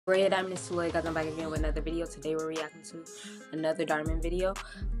Red, I'm Miss Lloyd, guys. I'm back again with another video. Today we're reacting to another Dhar Mann video.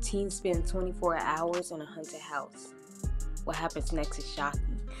 Teens spend 24 hours in a haunted house. What happens next is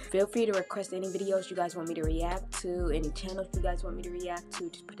shocking. Feel free to request any videos you guys want me to react to, any channels you guys want me to react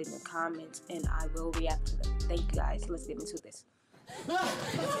to. Just put it in the comments and I will react to them. Thank you guys. Let's get into this. We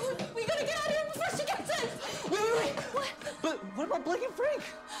gotta get out of here before she gets us! Wait. What? But what about Blake and Frank?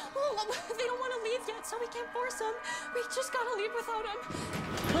 Well, they don't want to leave yet, so we can't force them. We just gotta leave without them.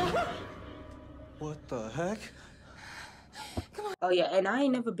 What the heck? Come on. Oh yeah, and I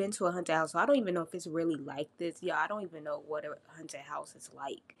ain't never been to a haunted house, so I don't even know if it's really like this. Yeah, I don't even know what a haunted house is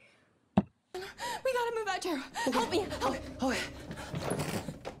like. We gotta move out, Jero. Help me. Help. Okay.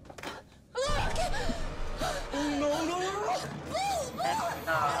 No.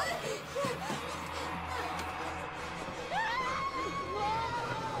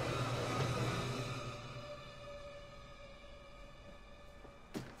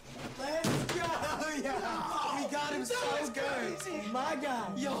 Let's go! Yeah. We got him so good. My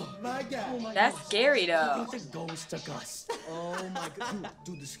God. Yo, my God. Oh my That's scary though. The ghost took us. Oh my God.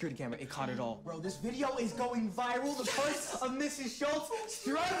 Dude, the security camera, it caught it all. Bro, this video is going viral. The first of Mrs. Schultz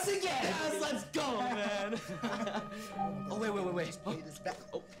strikes again. Yes, let's go, man. Oh, wait. Oh.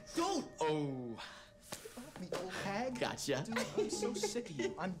 Oh. Dude! Oh. The old hag. Gotcha. Dude, I'm so sick of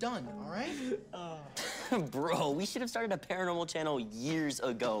you. I'm done, all right? Bro, we should have started a paranormal channel years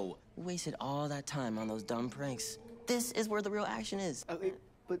ago. We wasted all that time on those dumb pranks. This is where the real action is.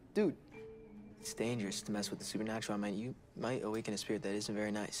 But dude, it's dangerous to mess with the supernatural. I mean, you might awaken a spirit that isn't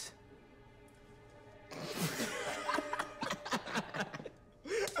very nice.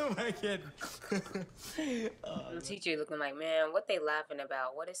 Oh my God. The teacher looking like, man, what they laughing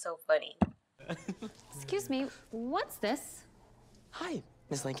about? What is so funny? Excuse me, what's this? Hi,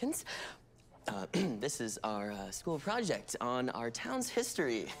 Miss Lincolns. This is our school project on our town's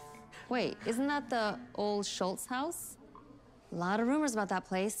history. Wait, isn't that the old Schultz house? A lot of rumors about that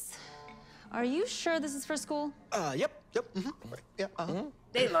place. Are you sure this is for school? Yep. Yeah,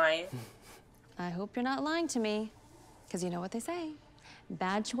 They lying. I hope you're not lying to me, because you know what they say.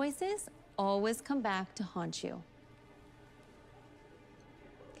 Bad choices always come back to haunt you.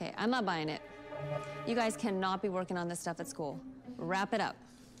 Okay, I'm not buying it. You guys cannot be working on this stuff at school. Wrap it up.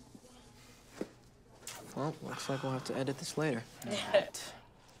 Well, looks like we'll have to edit this later.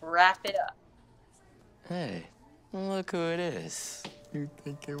 Wrap it up. Hey, look who it is. You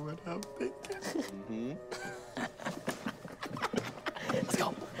thinking what I'm thinking? Let's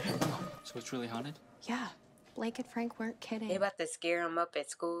go. So it's really haunted? Yeah, Blake and Frank weren't kidding. They about to scare him up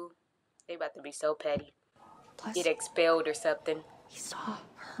at school. They about to be so petty. Plus, Get expelled or something. he saw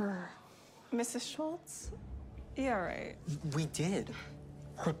her. Mrs. Schultz? Yeah, right. We did.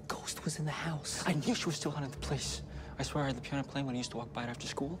 Her ghost was in the house. I knew she was still haunting the place. I swear I heard the piano playing when I used to walk by it after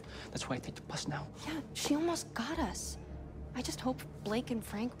school. That's why I take the bus now. Yeah, she almost got us. I just hope Blake and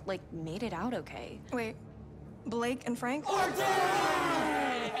Frank, made it out okay. Wait, Blake and Frank?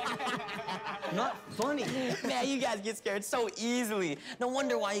 Not funny. Man, you guys get scared so easily. No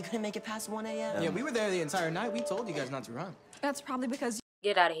wonder why you couldn't make it past 1 a.m. Yeah, we were there the entire night. We told you guys not to run. That's probably because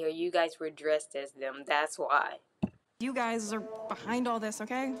Get out of here. You guys were dressed as them. That's why. you guys are behind all this,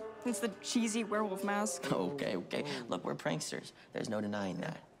 okay? It's the cheesy werewolf mask. Okay. Look, we're pranksters. There's no denying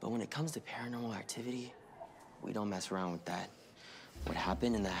that. But when it comes to paranormal activity, we don't mess around with that. What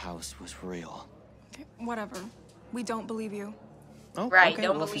happened in the house was real. Okay, whatever. We don't believe you. Oh, Right, okay.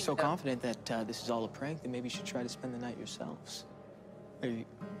 don't Well, if you're believe so them. confident that this is all a prank, then maybe you should try to spend the night yourselves. Are you...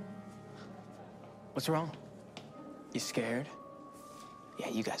 What's wrong? You scared? Yeah,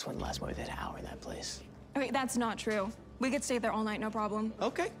 you guys wouldn't last more than an hour in that place. Okay, that's not true. We could stay there all night, no problem.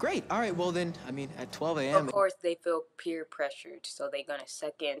 Okay, great. All right, well then, I mean, at 12 a.m. Of course, they feel peer pressured, so they're gonna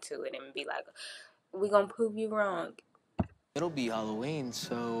suck into it and be like, "We gonna prove you wrong." It'll be Halloween,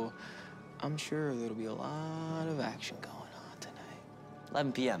 so I'm sure there'll be a lot of action going on tonight.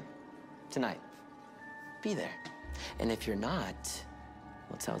 11 p.m. tonight. Be there. And if you're not,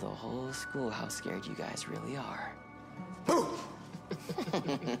 we'll tell the whole school how scared you guys really are.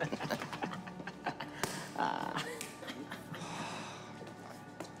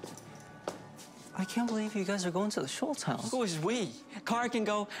 I can't believe you guys are going to the Schultz house. Who is we? Car can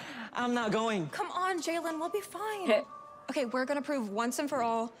go. I'm not going. Come on, Jalen, we'll be fine. Okay, we're gonna prove once and for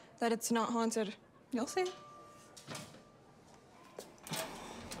all that it's not haunted. You'll see.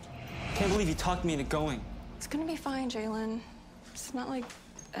 Can't believe you talked me into going. It's gonna be fine, Jalen. It's not like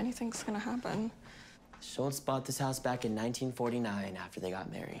anything's gonna happen. Schultz bought this house back in 1949 after they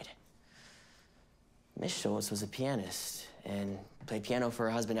got married. Miss Schultz was a pianist and played piano for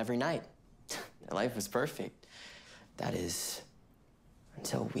her husband every night. Their life was perfect. That is,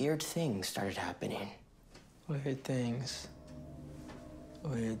 until weird things started happening. Weird things.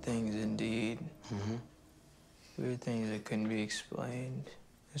 Weird things indeed. Mm-hmm. Weird things that couldn't be explained.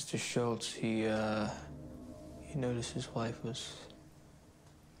 Mr. Schultz, he noticed his wife was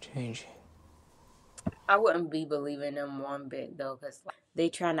changing. I wouldn't be believing them one bit though, cause like, they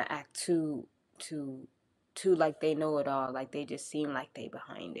trying to act too like they know it all. Like they just seem like they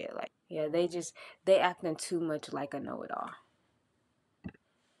behind it. Like yeah, they acting too much like a know it all.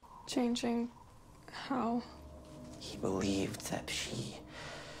 Changing how? He believed that she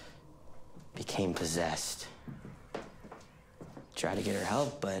became possessed. Tried to get her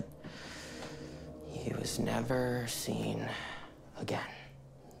help, but he was never seen again.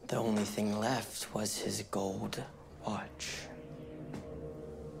 The only thing left was his gold watch.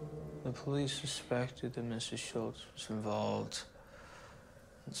 The police suspected that Mrs. Schultz was involved.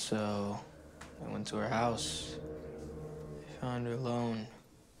 And so they went to her house. They found her alone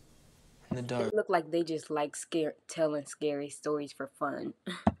in the dark, It look like they just like telling scary stories for fun.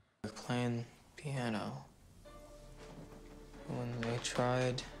 playing piano. When they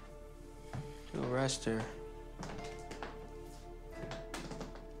tried to arrest her,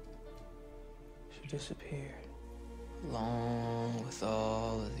 she disappeared, along with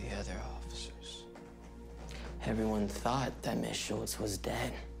all of the other officers. Everyone thought that Miss Schultz was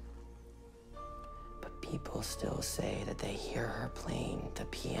dead. But people still say that they hear her playing the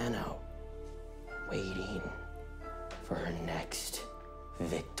piano, waiting for her next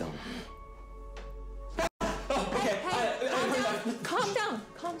victim. Calm down,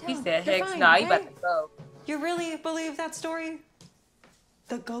 calm down. He said, You're heck fine, nah, you okay? about to go. You really believe that story?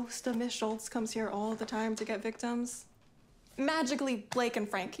 The ghost of Miss Schultz comes here all the time to get victims? Magically, Blake and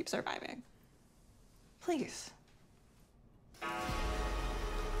Frank keep surviving. Please.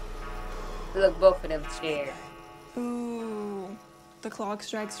 Look, both of them scared. Ooh, the clock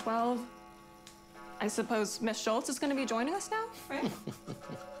strikes 12. I suppose Miss Schultz is going to be joining us now, right?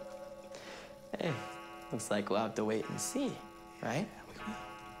 Hey, looks like we'll have to wait and see, right?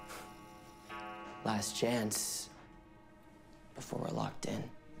 Last chance before we're locked in.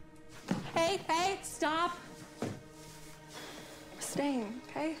 Hey, stop. We're staying,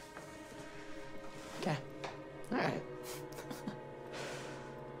 okay? Okay, all right.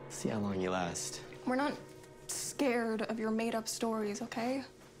 See how long you last. We're not scared of your made-up stories, okay?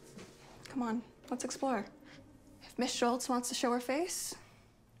 Come on, let's explore. If Miss Schultz wants to show her face,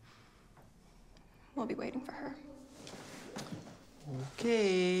 we'll be waiting for her.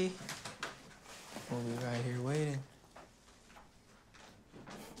 Okay. We'll be right here waiting.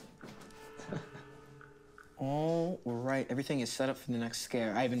 All right, everything is set up for the next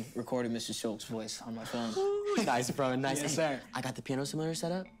scare. I even recorded Mrs. Schultz's voice on my phone. Nice, bro, nice. Yes, Hey, sir. I got the piano simulator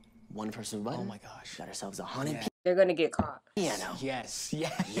set up. One person button. Oh my gosh. Got ourselves a haunted Yeah. They're gonna get caught. piano. Yes.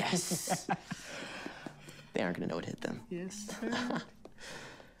 Yes. They aren't gonna know what hit them. Yes.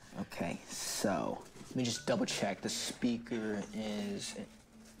 Okay, so let me just double check. The speaker is.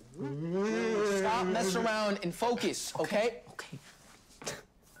 Stop messing around and focus, okay? Okay.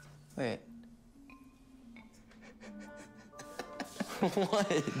 Wait.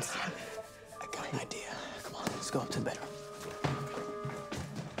 What? I got an idea. Come on, let's go up to the bedroom.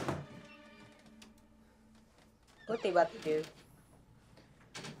 What they about to do?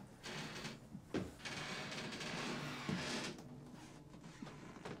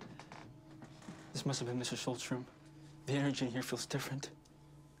 This must have been Mr. Schultz's room. The energy in here feels different.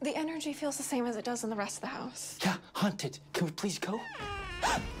 The energy feels the same as it does in the rest of the house. Yeah, haunted. Can we please go?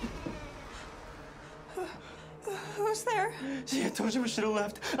 Who's there? See, I told you we should have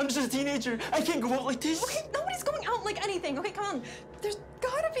left. I'm just a teenager. I can't go out like this. Okay, nobody's going out like anything. Okay, come on. There's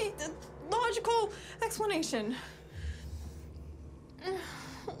gotta be a logical explanation.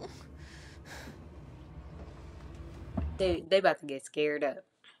 They about to get scared up.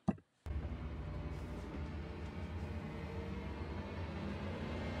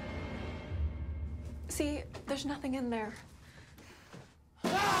 See, there's nothing in there.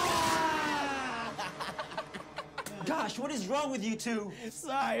 Gosh, what is wrong with you two?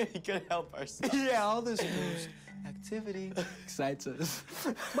 Sorry, we couldn't help ourselves. Yeah, all this ghost activity excites us.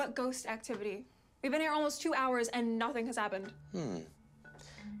 What ghost activity? We've been here almost 2 hours and nothing has happened. All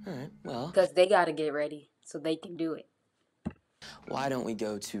right, well, Because they gotta get ready so they can do it. why don't we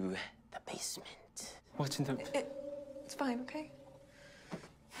go to the basement? What's in the... It's fine, okay?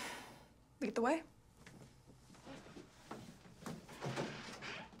 Lead the way.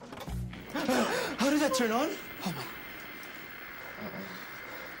 How did that turn on?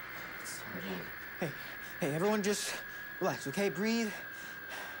 Hey, everyone just relax, okay? Breathe.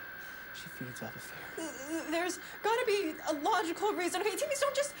 She feeds have a fear. There's gotta be a logical reason. Okay, TVs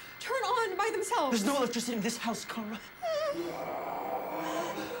don't just turn on by themselves. There's no electricity in this house, Kara.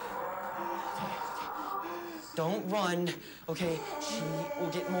 Don't run, okay? She will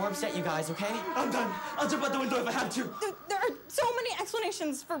get more upset, you guys, okay? I'm done. I'll jump out the window if I have to. There are so many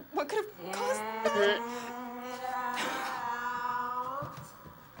explanations for what could have caused that.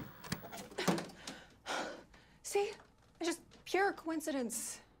 See? It's just pure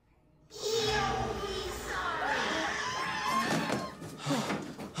coincidence.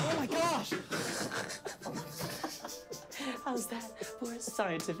 Oh my gosh! How's that for a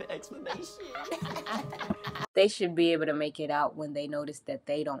scientific explanation? They should be able to make it out when they notice that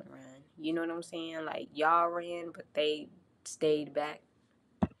they don't run. You know what I'm saying? Like, y'all ran, but they stayed back.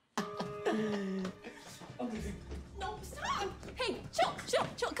 No, stop! Hey, chill.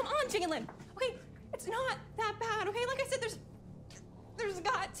 Come on, Jalen. Okay, it's not that bad, okay? Like I said, there's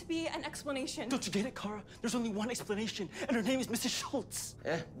got to be an explanation. Don't you get it, Kara? There's only one explanation, and her name is Mrs. Schultz.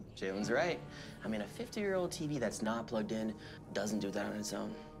 Yeah, Jalen's right. I mean, a 50-year-old TV that's not plugged in doesn't do that on its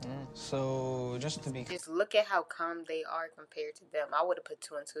own. So, just to be... Just look at how calm they are compared to them. I would have put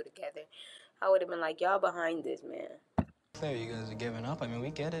 2 and 2 together. I would have been like, y'all behind this, man. clear, you guys are giving up. I mean, we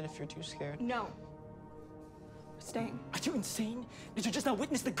get it if you're too scared. No. We're staying. Are you insane? Did you just not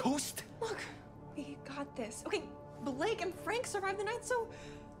witness the ghost? Look, we got this. Okay, Blake and Frank survived the night, so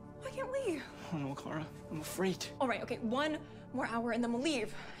why can't we? Oh no, Kara. I'm afraid. All right, okay, 1 more hour and then we'll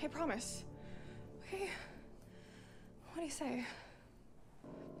leave. I promise. Okay? What do you say?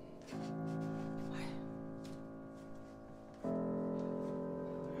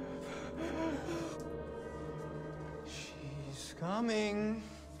 She's coming.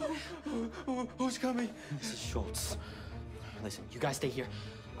 Who's coming? Mrs. Schultz. Listen, you guys stay here.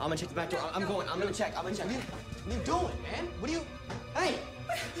 I'm gonna check the back door. I'm gonna check. What are you doing, man? What are you... Hey!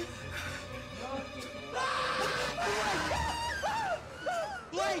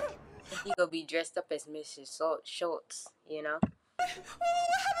 Blake! He gonna be dressed up as Mrs. Schultz, you know? What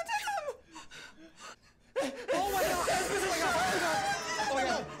happened to him? Oh my God! Oh my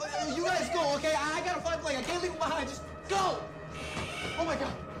God! You guys go, okay? I gotta find Blake. I can't leave him behind. Just go! Oh my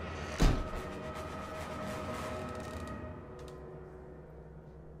God!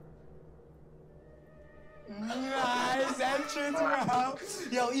 Nice entrance, bro.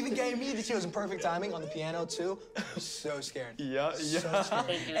 Yo, even gave me the chills in perfect timing on the piano, too. So scared. Yeah. So scared.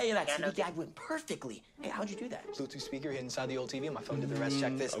 Hey, that TV gag went perfectly. Hey, how'd you do that? Bluetooth speaker hid inside the old TV, and my phone did the rest.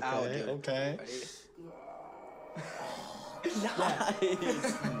 Check this out, dude. Okay. Ready?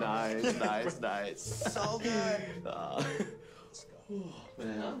 Nice. So good.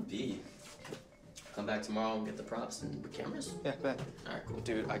 Man, I'm beat. Come back tomorrow and get the props and cameras? Yeah, bet. All right, cool.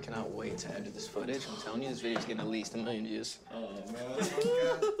 Dude, I cannot wait to edit this footage. I'm telling you, this video's getting at least 1 million views. Oh,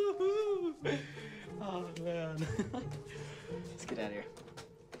 man. Oh, man. Let's get out of here.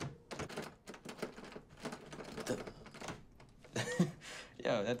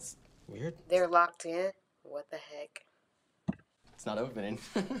 Yo, that's weird. They're locked in. What the heck? It's not opening.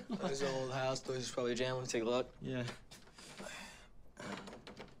 This old house, doors is probably jammed. Let's take a look. Yeah.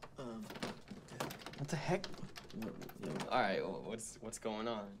 What the heck? All right, what's going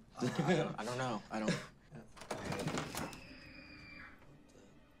on? I don't know. I don't.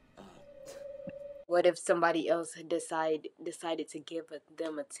 What if somebody else had decided to give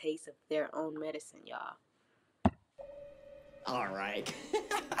them a taste of their own medicine, y'all? All right.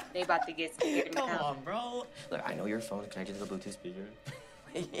 They about to get scared Come now. on, bro. Look, I know your phone is connected to the Bluetooth speaker.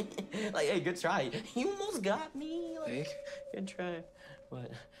 Like, hey, good try. You almost got me. Like, Fake? good try.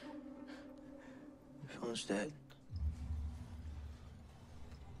 But Your phone's dead.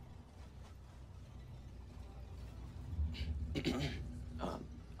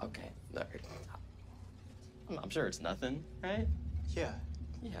 okay. Look, I'm sure it's nothing, right? Yeah.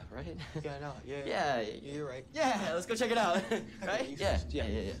 Yeah, right? Yeah, no. Yeah. Yeah. You're right. Yeah, let's go check it out. Right? you Yeah. first.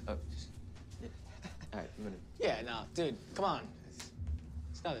 Yeah. Oh. All right, I'm gonna... Yeah, no. Dude, come on.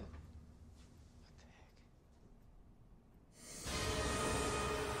 It's nothing.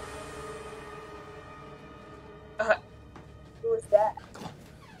 Who is that? Come on.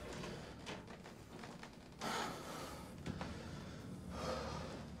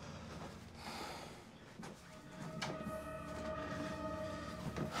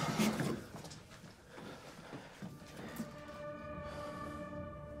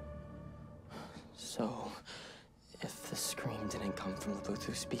 So, if the scream didn't come from the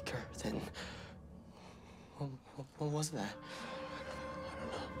Bluetooth speaker, then... What was that?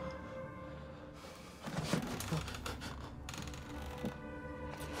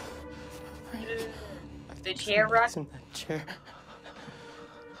 The chair rock? In that chair.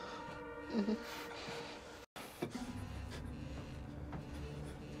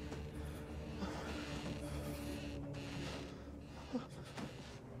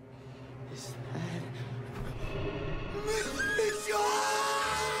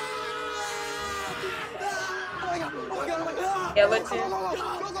 Yeah, let's do. Oh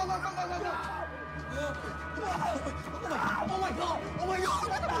my god! Oh my god!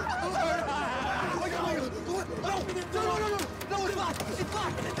 No, it's locked! It's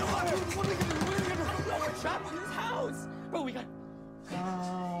locked! What are we gonna do? We're trapped in this house! Bro, we got...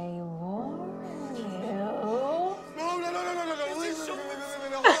 I warn you. No, please show me.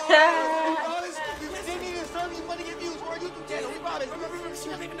 They need to serve you money to get views for our YouTube channel, we promise. She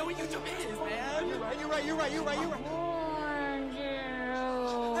doesn't even know what YouTube is, man. You're right.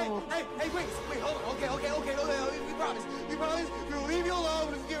 Hey, wait, hold on. Okay, we promise. We'll leave you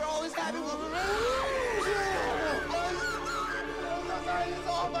alone. If you get all this happen, we'll... It's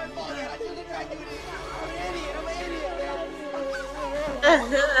all my fault, man. I shouldn't have dragged you in here. I'm an idiot.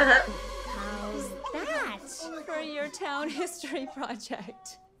 How's that for your town history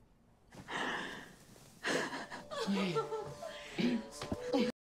project?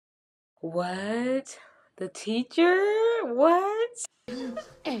 What? The teacher? What?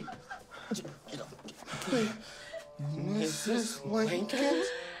 Mrs. Lincoln?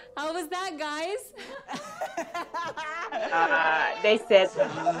 How was that, guys? They said.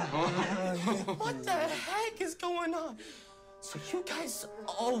 What the heck is going on? So you guys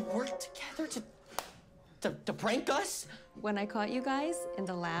all work together to prank us? When I caught you guys in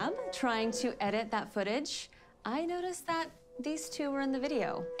the lab trying to edit that footage, I noticed that these two were in the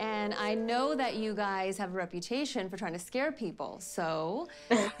video. And I know that you guys have a reputation for trying to scare people, so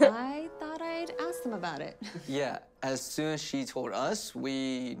I thought I'd ask them about it. Yeah, as soon as she told us,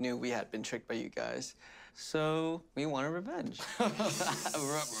 we knew we had been tricked by you guys. So we wanted revenge.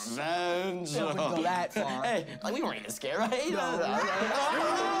 Revenge. Wouldn't go that far. Hey, like we weren't even scared, right?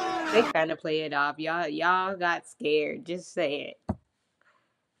 They kind of play it off. Y'all got scared. Just say it.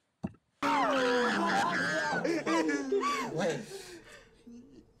 Wait.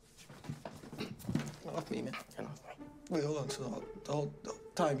 Get off me, man. Get off me. Wait, hold on. So the whole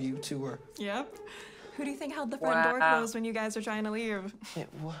time you two were... Yep. Who do you think held the front door closed when you guys were trying to leave? Wait,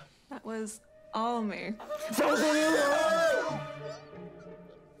 what? That was all me.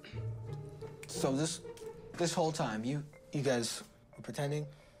 So this whole time, you guys were pretending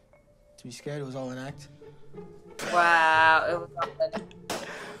to be scared? It was all an act? Wow. It was something.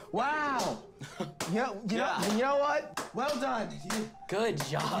 Wow! You know what? Well done. Good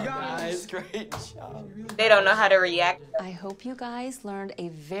job, got it. guys. Great job. They don't know how to react. I hope you guys learned a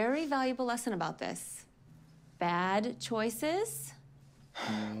very valuable lesson about this. Bad choices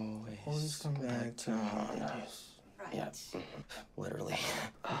Always come back to haunt us. Yeah, literally.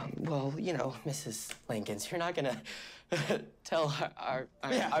 Well, you know, Mrs. Lincolns, you're not gonna tell our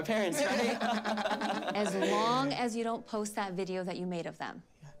parents, right? as long as you don't post that video that you made of them.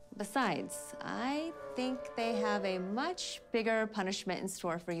 Besides, I think they have a much bigger punishment in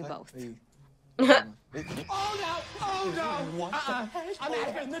store for you both. Oh no! What the heck? I'm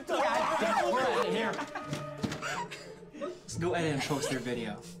out in the door. We're out of here. Let's go edit and post their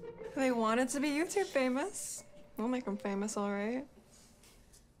video. They wanted to be YouTube famous. We'll make them famous, all right.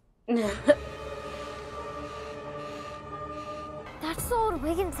 That's the old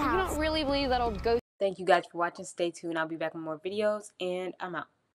Wiggins house. I don't really believe that old ghost. Thank you guys for watching. Stay tuned. I'll be back with more videos, and I'm out.